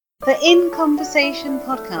The In Conversation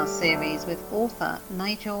podcast series with author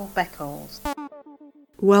Nigel Beckles.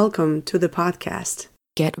 Welcome to the podcast.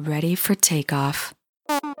 Get ready for takeoff.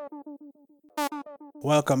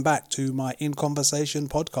 Welcome back to my In Conversation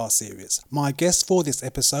podcast series. My guest for this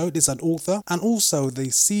episode is an author and also the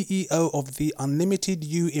CEO of the Unlimited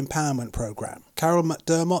You Empowerment Program, Carol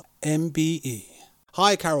McDermott, MBE.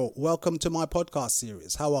 Hi Carol, welcome to my podcast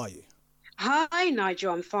series. How are you? Hi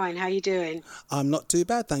Nigel, I'm fine. How are you doing? I'm not too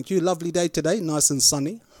bad, thank you. Lovely day today, nice and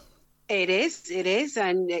sunny. It is,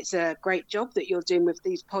 and it's a great job that you're doing with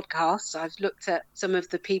these podcasts. I've looked at some of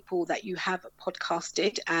the people that you have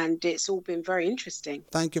podcasted, and it's all been very interesting.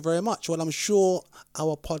 Thank you very much. Well, I'm sure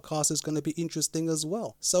our podcast is going to be interesting as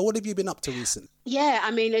well. So what have you been up to recently? Yeah,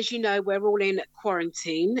 I mean, as you know, we're all in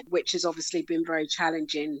quarantine, which has obviously been very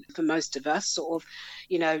challenging for most of us, sort of,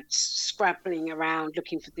 scrabbling around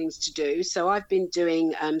looking for things to do. So I've been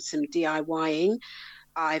doing some DIYing.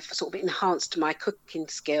 I've sort of enhanced my cooking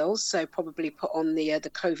skills, so probably put on the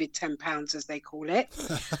COVID 10 pounds, as they call it,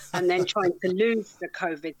 and then trying to lose the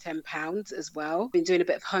COVID 10 pounds as well. Been doing a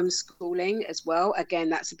bit of homeschooling as well. Again,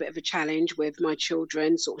 that's a bit of a challenge with my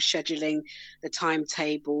children, sort of scheduling the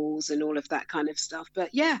timetables and all of that kind of stuff. But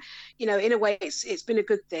yeah, in a way, it's been a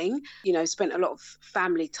good thing. Spent a lot of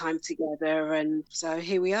family time together, and so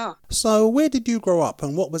here we are. So where did you grow up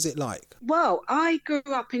and what was it like? Well, I grew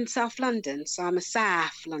up in South London, so I'm a South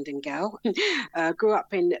London girl. Grew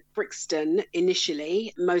up in Brixton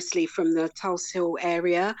initially, mostly from the Tulse Hill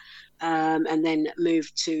area, and then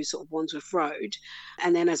moved to sort of Wandsworth Road.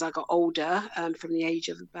 And then as I got older, from the age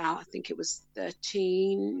of about, I think it was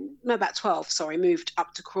 12, moved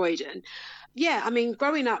up to Croydon. Yeah, I mean,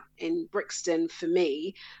 growing up in Brixton for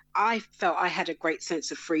me, I felt I had a great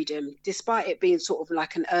sense of freedom, despite it being sort of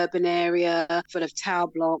like an urban area full of tower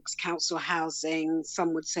blocks, council housing,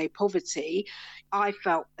 some would say poverty. I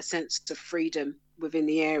felt a sense of freedom within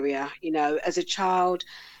the area. As a child,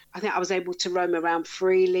 I think I was able to roam around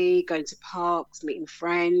freely, going to parks, meeting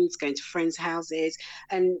friends, going to friends' houses.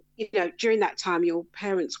 And, during that time, your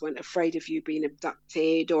parents weren't afraid of you being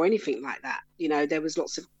abducted or anything like that. There was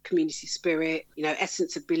lots of community spirit,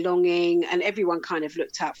 essence of belonging, and everyone kind of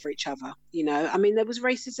looked out for each other. I mean, there was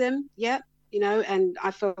racism, yeah. And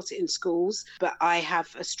I felt it in schools, but I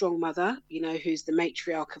have a strong mother, who's the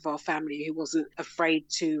matriarch of our family, who wasn't afraid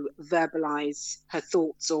to verbalize her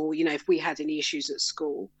thoughts or, if we had any issues at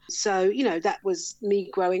school. So, that was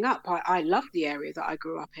me growing up. I loved the area that I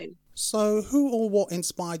grew up in. So who or what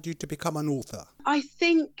inspired you to become an author? I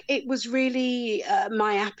think it was really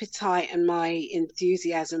my appetite and my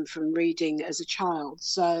enthusiasm from reading as a child.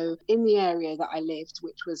 So in the area that I lived,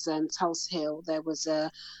 which was Tulse Hill, there was a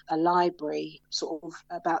library sort of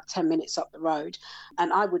about 10 minutes up the road.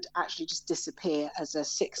 And I would actually just disappear as a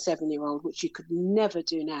 6-7-year-old, which you could never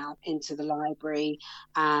do now, into the library.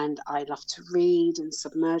 And I loved to read and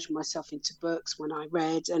submerge myself into books when I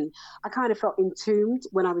read. And I kind of felt entombed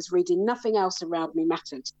when I was reading. Nothing else around me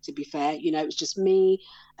mattered, to be fair. It was just me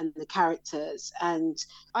and the characters. And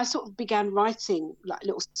I sort of began writing like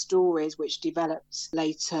little stories, which developed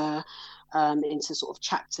later into sort of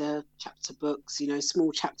chapter books,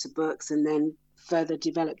 small chapter books, and then further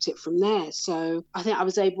developed it from there. So I think I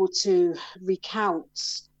was able to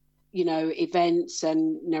recount events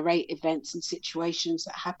and narrate events and situations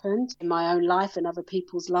that happened in my own life and other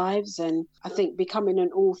people's lives. And I think becoming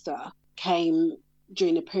an author came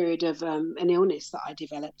during a period of an illness that I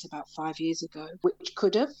developed about 5 years ago, which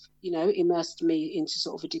could have, immersed me into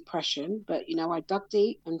sort of a depression. But, I dug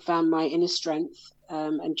deep and found my inner strength.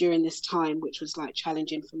 And during this time, which was like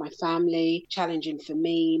challenging for my family, challenging for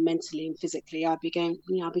me mentally and physically, I began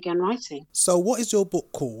writing. So what is your book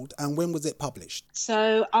called and when was it published?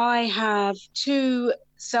 So I have 2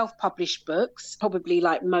 self-published books. Probably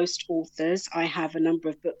like most authors, I have a number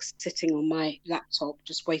of books sitting on my laptop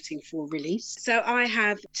just waiting for release. So I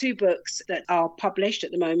have 2 books that are published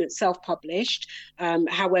at the moment, self-published.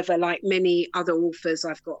 However, like many other authors,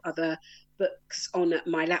 I've got other books on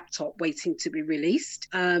my laptop waiting to be released.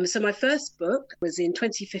 So my first book was in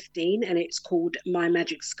 2015 and it's called My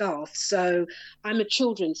Magic Scarf. So I'm a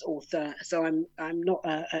children's author. So I'm not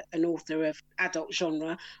an author of adult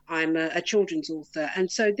genre. I'm a children's author.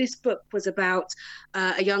 And so this book was about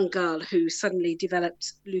a young girl who suddenly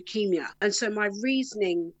developed leukemia. And so my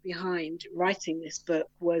reasoning behind writing this book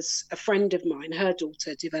was a friend of mine, her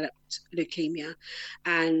daughter developed leukemia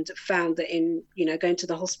and found that in, going to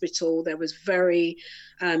the hospital, there was was very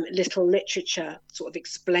little literature sort of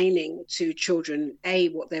explaining to children, A,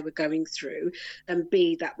 what they were going through, and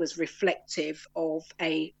B, that was reflective of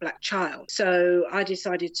a Black child. So I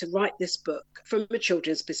decided to write this book from a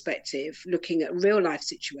children's perspective, looking at real life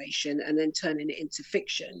situation and then turning it into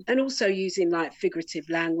fiction, and also using like figurative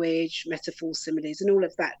language, metaphors, similes, and all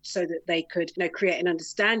of that, so that they could, create an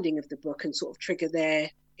understanding of the book and sort of trigger their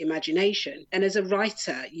imagination. And as a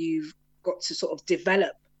writer, you've got to sort of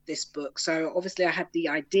develop this book. So obviously I had the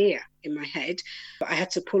idea in my head, but I had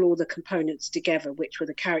to pull all the components together, which were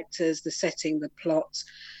the characters, the setting, the plot,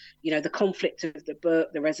 the conflict of the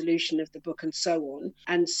book, the resolution of the book, and so on.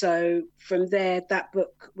 And so from there, that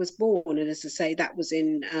book was born. And as I say, that was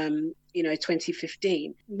in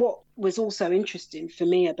 2015. What was also interesting for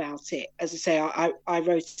me about it, as I say, I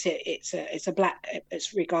wrote it.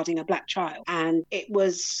 It's regarding a Black child, and it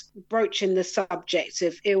was broaching the subject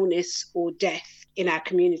of illness or death in our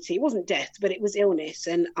community. It wasn't death, but it was illness,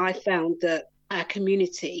 and I found that our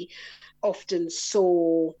community often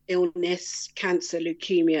saw illness, cancer,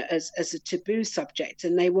 leukemia as a taboo subject,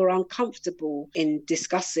 and they were uncomfortable in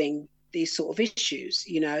discussing these sort of issues,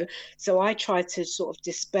 So I try to sort of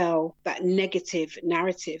dispel that negative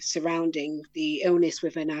narrative surrounding the illness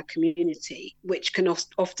within our community, which can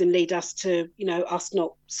often lead us to, us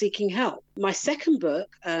not seeking help. My second book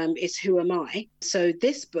is Who Am I? So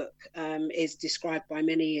this book is described by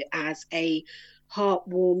many as a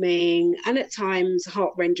heartwarming and at times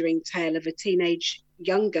heart-rending tale of a teenage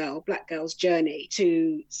young girl, Black girl's journey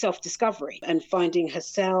to self-discovery and finding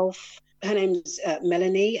herself. Her name's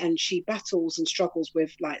Melanie, and she battles and struggles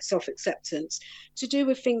with like self-acceptance to do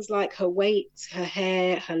with things like her weight, her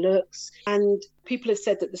hair, her looks. And people have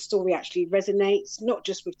said that the story actually resonates, not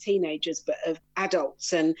just with teenagers, but of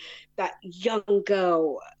adults, and that young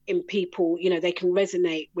girl in people, they can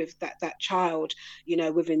resonate with that child,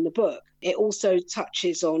 within the book. It also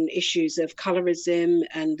touches on issues of colorism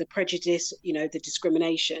and the prejudice, the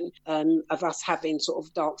discrimination of us having sort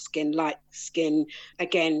of dark skin, light skin,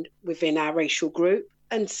 again, within our racial group.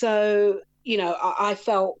 And so, I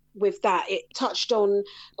felt with that, it touched on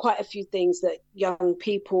quite a few things that young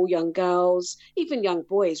people, young girls, even young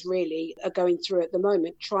boys really are going through at the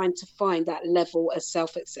moment, trying to find that level of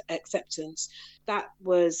self-acceptance. That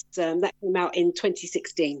came out in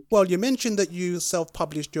 2016. Well, you mentioned that you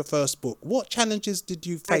self-published your first book. What challenges did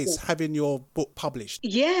you face having your book published?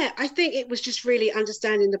 Yeah, I think it was just really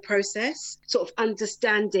understanding the process, sort of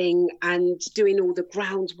understanding and doing all the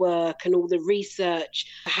groundwork and all the research,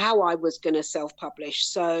 how I was going to self-publish.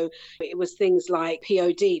 So it was things like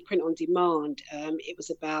POD, print on demand. It was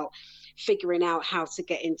about figuring out how to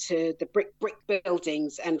get into the brick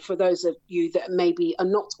buildings. And for those of you that maybe are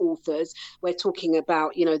not authors, we're talking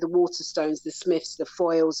about, the Waterstones, the Smiths, the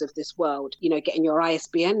Foyles of this world, getting your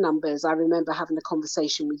ISBN numbers. I remember having a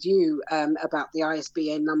conversation with you about the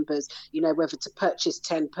ISBN numbers, whether to purchase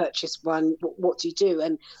 10, purchase one, what do you do?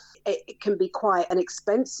 And it can be quite an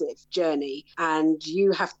expensive journey, and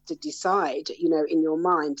you have to decide, in your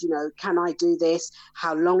mind, can I do this?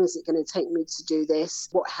 How long is it going to take me to do this?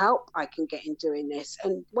 What help I can get in doing this?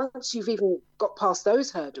 And once you've even got past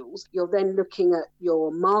those hurdles, you're then looking at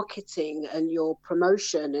your marketing and your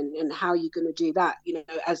promotion and how you're going to do that,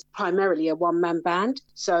 as primarily a one-man band.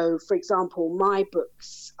 So, for example, my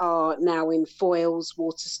books are now in Foyles,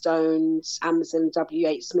 Waterstones, Amazon,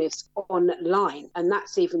 WH Smiths online, and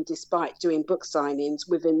that's even despite doing book signings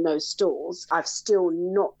within those stores. I've still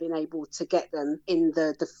not been able to get them in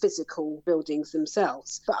the physical buildings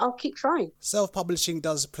themselves, but I'll keep trying. Self-publishing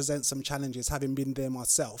does present some challenges, having been there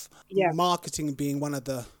myself. Yeah. Marketing being one of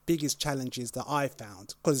the biggest challenges that I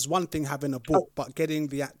found, because it's one thing having a book, but getting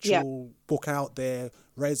the actual book out there,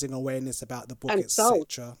 raising awareness about the book,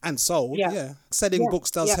 etc. And sold. Selling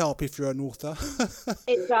books does help if you're an author.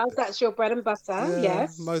 It does. That's your bread and butter.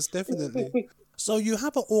 Yes, most definitely. So you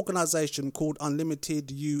have an organisation called Unlimited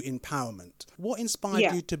You Empowerment. What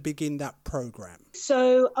inspired you to begin that programme?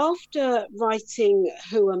 So after writing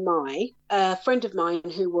Who Am I, a friend of mine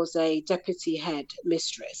who was a deputy head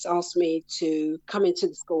mistress asked me to come into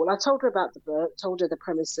the school. I told her about the book, told her the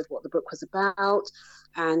premise of what the book was about,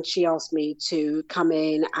 and she asked me to come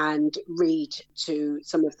in and read to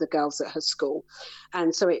some of the girls at her school.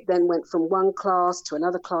 And so it then went from one class to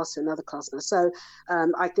another class to another class. So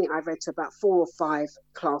I think I read to about 4 or 5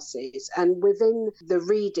 classes. And within the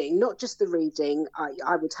reading, not just the reading,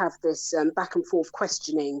 I would have this back and forth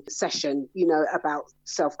questioning session, about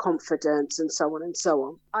self-confidence and so on and so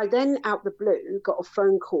on. I then, out the blue, got a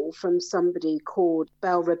phone call from somebody called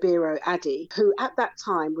Belle Ribeiro Addy, who at that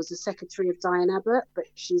time was the secretary of Diane Abbott, but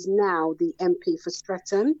she's now the MP for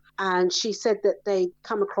Streatham. And she said that they'd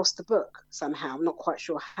come across the book somehow, I'm not quite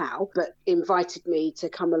sure how, but invited me to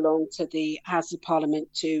come along to the House of Parliament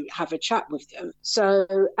to have a chat with them. So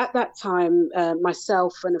at that time,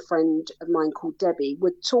 myself and a friend of mine called Debbie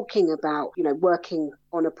were talking about, working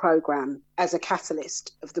on a programme as a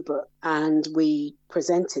catalyst of the book. And we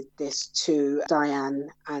presented this to Diane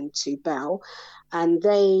and to Belle. And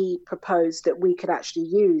they proposed that we could actually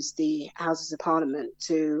use the Houses of Parliament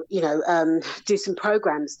to, do some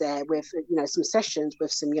programmes there with, some sessions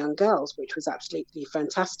with some young girls, which was absolutely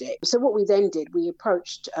fantastic. So what we then did, we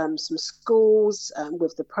approached some schools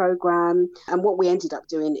with the programme. And what we ended up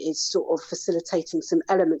doing is sort of facilitating some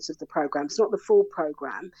elements of the programme. It's not the full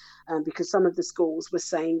programme, because some of the schools were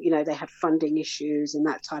saying, they had funding issues and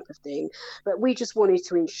that type of thing. But we just wanted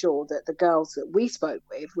to ensure that the girls that we spoke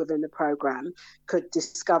with within the programme could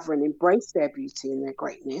discover and embrace their beauty and their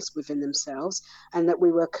greatness within themselves, and that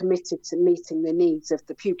we were committed to meeting the needs of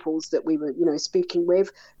the pupils that we were, speaking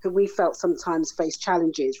with, who we felt sometimes face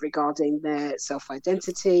challenges regarding their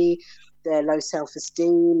self-identity, their low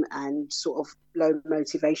self-esteem and sort of low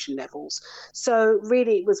motivation levels. So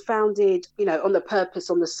really it was founded, on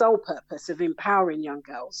the sole purpose of empowering young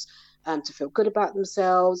girls to feel good about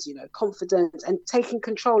themselves, confident and taking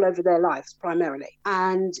control over their lives primarily.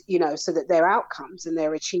 And, so that their outcomes and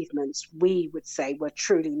their achievements, we would say, were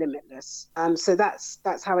truly limitless. So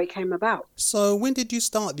that's how it came about. So when did you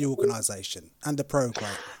start the organisation and the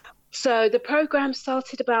programme? So the programme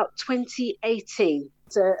started about 2018.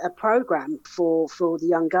 It's a programme for the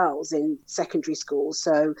young girls in secondary schools.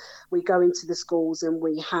 So we go into the schools and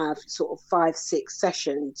we have sort of 5-6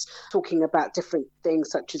 sessions talking about different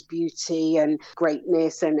things such as beauty and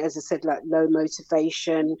greatness. And as I said, like low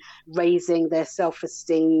motivation, raising their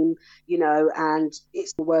self-esteem, and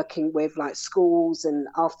it's working with like schools and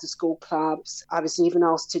after school clubs. I was even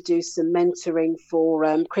asked to do some mentoring for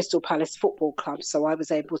Crystal Palace Football Club. So I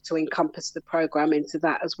was able to encompass the programme into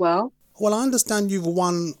that as well. Well, I understand you've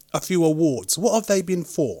won a few awards. What have they been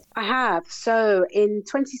for? I have. So in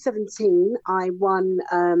 2017, I won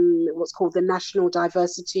what's called the National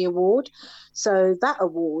Diversity Award. So that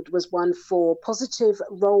award was won for Positive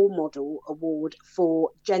Role Model Award for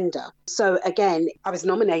Gender. So again, I was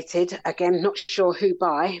nominated, again, not sure who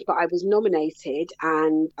by, but I was nominated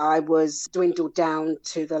and I was dwindled down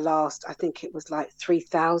to the last, I think it was like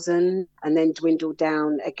 3,000 and then dwindled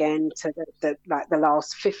down again to the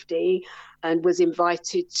last 50 and was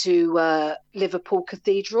invited to Liverpool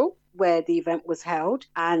Cathedral where the event was held.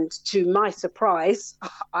 And to my surprise,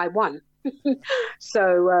 I won.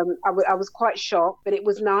 So I was quite shocked, but it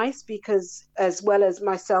was nice because as well as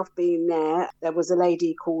myself being there was a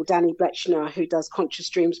lady called Danny Bletchner who does Conscious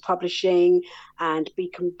Dreams Publishing and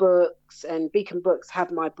Beacon Books, and Beacon Books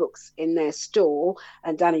have my books in their store,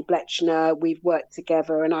 and Danny Bletchner, we've worked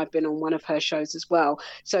together and I've been on one of her shows as well.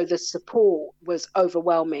 So the support was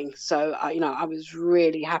overwhelming. So, I was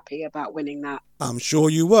really happy about winning that. I'm sure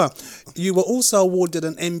you were. You were also awarded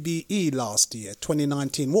an MBE last year,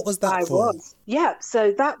 2019. What was that for? I was. Yeah,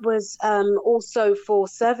 so that was also for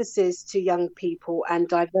services to young people and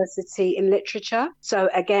diversity in literature. So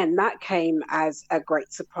again, that came as a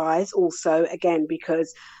great surprise also, again,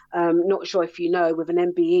 because not sure if you know, with an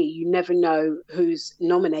MBE, you never know who's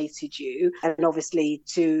nominated you. And obviously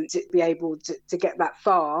to be able to get that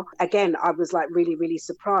far, again, I was like really, really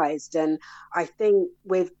surprised. And I think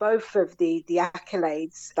with both of the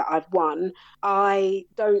accolades that I've won, I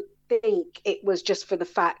don't think it was just for the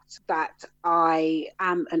fact that I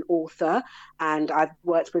am an author and I've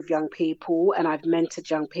worked with young people and I've mentored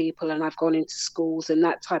young people and I've gone into schools and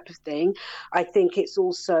that type of thing. I think it's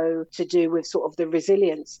also to do with sort of the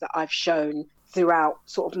resilience that I've shown throughout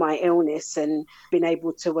sort of my illness and been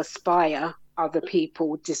able to aspire other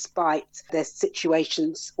people despite their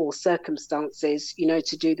situations or circumstances,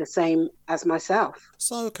 to do the same as myself.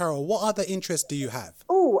 So, Carol, what other interests do you have?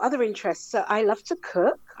 Oh, other interests. So I love to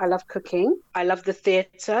cook. I love cooking. I love the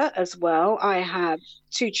theatre as well. I have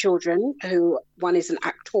 2 children who one is an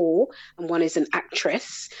actor and one is an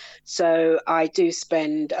actress. So I do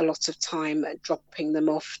spend a lot of time dropping them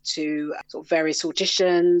off to sort of various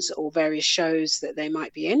auditions or various shows that they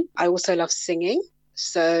might be in. I also love singing.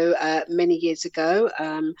 So many years ago,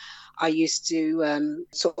 I used to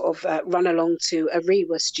sort of run along to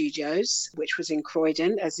Ariwa Studios, which was in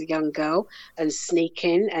Croydon as a young girl, and sneak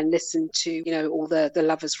in and listen to, all the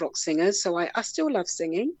Lovers Rock singers. So I still love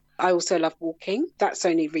singing. I also love walking. That's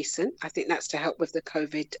only recent. I think that's to help with the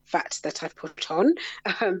COVID fat that I put on.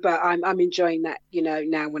 But I'm enjoying that,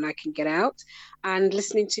 now when I can get out. And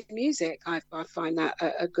listening to music, I find that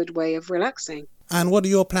a good way of relaxing. And what are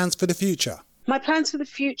your plans for the future? My plans for the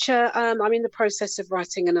future, I'm in the process of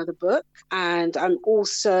writing another book, and I'm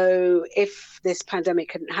also, if this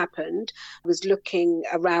pandemic hadn't happened, I was looking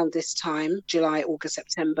around this time, July, August,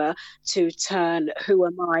 September, to turn Who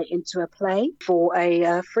Am I into a play for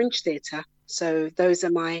a fringe theatre. So those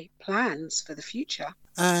are my plans for the future.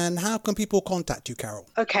 And how can people contact you, Carol?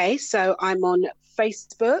 Okay, so I'm on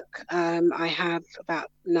Facebook. I have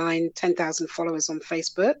about 10,000 followers on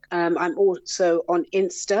Facebook. I'm also on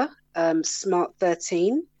Insta,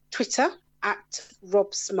 Smart13, Twitter at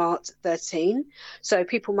RobSmart13. So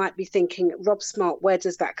people might be thinking, Rob Smart, where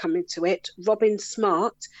does that come into it? Robin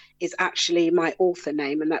Smart is actually my author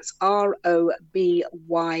name, and that's ROBYN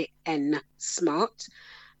Smart.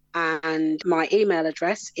 And my email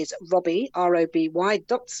address is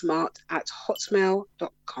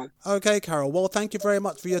roby.smart@hotmail.com. Okay, Carol. Well, thank you very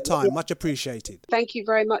much for your time. Much appreciated. Thank you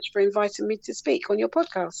very much for inviting me to speak on your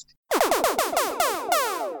podcast.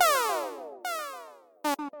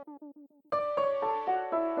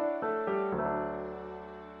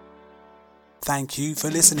 Thank you for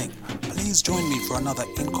listening. Please join me for another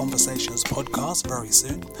In Conversations podcast very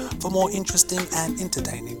soon for more interesting and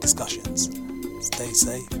entertaining discussions. Stay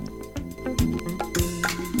safe.